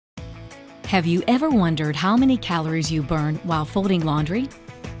Have you ever wondered how many calories you burn while folding laundry?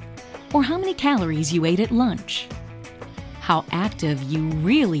 Or how many calories you ate at lunch? How active you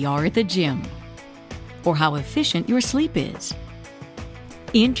really are at the gym? Or how efficient your sleep is?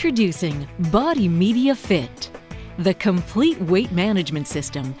 Introducing BodyMedia Fit, the complete weight management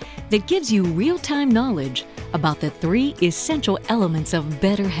system that gives you real-time knowledge about the 3 essential elements of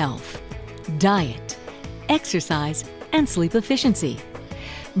better health: diet, exercise, and sleep efficiency.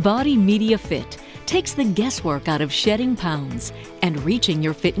 BodyMedia Fit takes the guesswork out of shedding pounds and reaching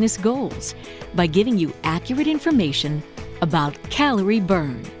your fitness goals by giving you accurate information about calorie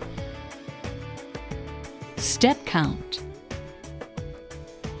burn, step count,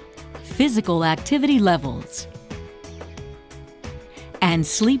 physical activity levels, and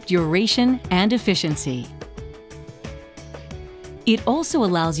sleep duration and efficiency. It also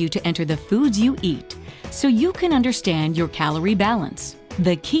allows you to enter the foods you eat so you can understand your calorie balance,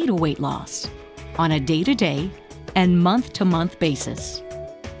 the key to weight loss, on a day-to-day and month-to-month basis.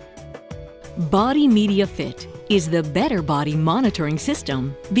 BodyMedia Fit is the better body monitoring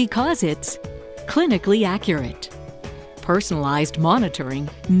system because it's clinically accurate, personalized monitoring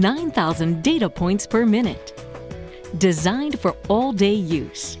 9,000 data points per minute, designed for all-day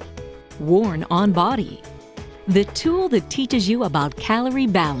use, worn on body, the tool that teaches you about calorie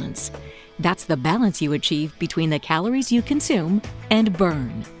balance. That's the balance you achieve between the calories you consume and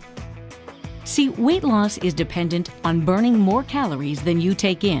burn. See, weight loss is dependent on burning more calories than you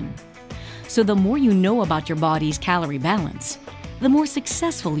take in. So the more you know about your body's calorie balance, the more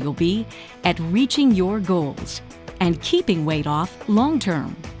successful you'll be at reaching your goals and keeping weight off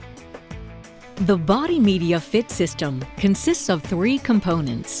long-term. The BodyMedia Fit system consists of 3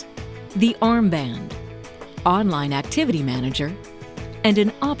 components: the armband, online activity manager, and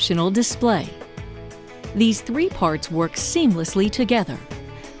an optional display. These 3 parts work seamlessly together,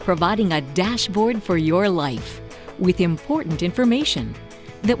 providing a dashboard for your life with important information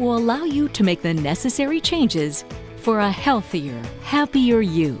that will allow you to make the necessary changes for a healthier, happier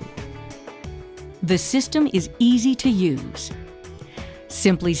you. The system is easy to use.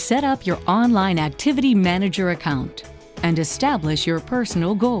 Simply set up your online activity manager account and establish your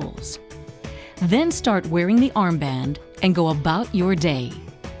personal goals. Then start wearing the armband and go about your day.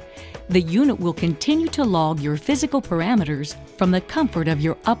 The unit will continue to log your physical parameters from the comfort of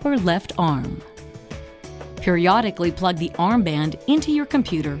your upper left arm. Periodically plug the armband into your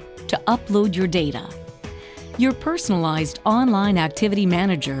computer to upload your data. Your personalized online activity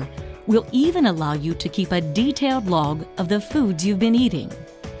manager will even allow you to keep a detailed log of the foods you've been eating,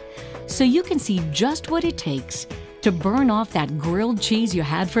 so you can see just what it takes to burn off that grilled cheese you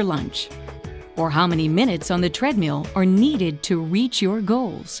had for lunch, or how many minutes on the treadmill are needed to reach your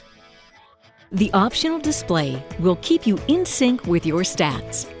goals. The optional display will keep you in sync with your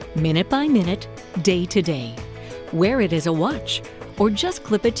stats, minute by minute, day to day. Wear it as a watch, or just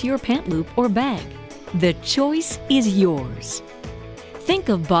clip it to your pant loop or bag. The choice is yours. Think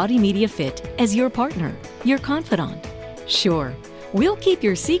of BodyMedia Fit as your partner, your confidant. Sure, we'll keep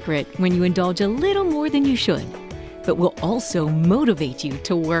your secret when you indulge a little more than you should, but we'll also motivate you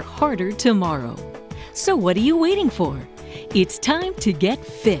to work harder tomorrow. So what are you waiting for? It's time to get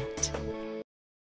fit.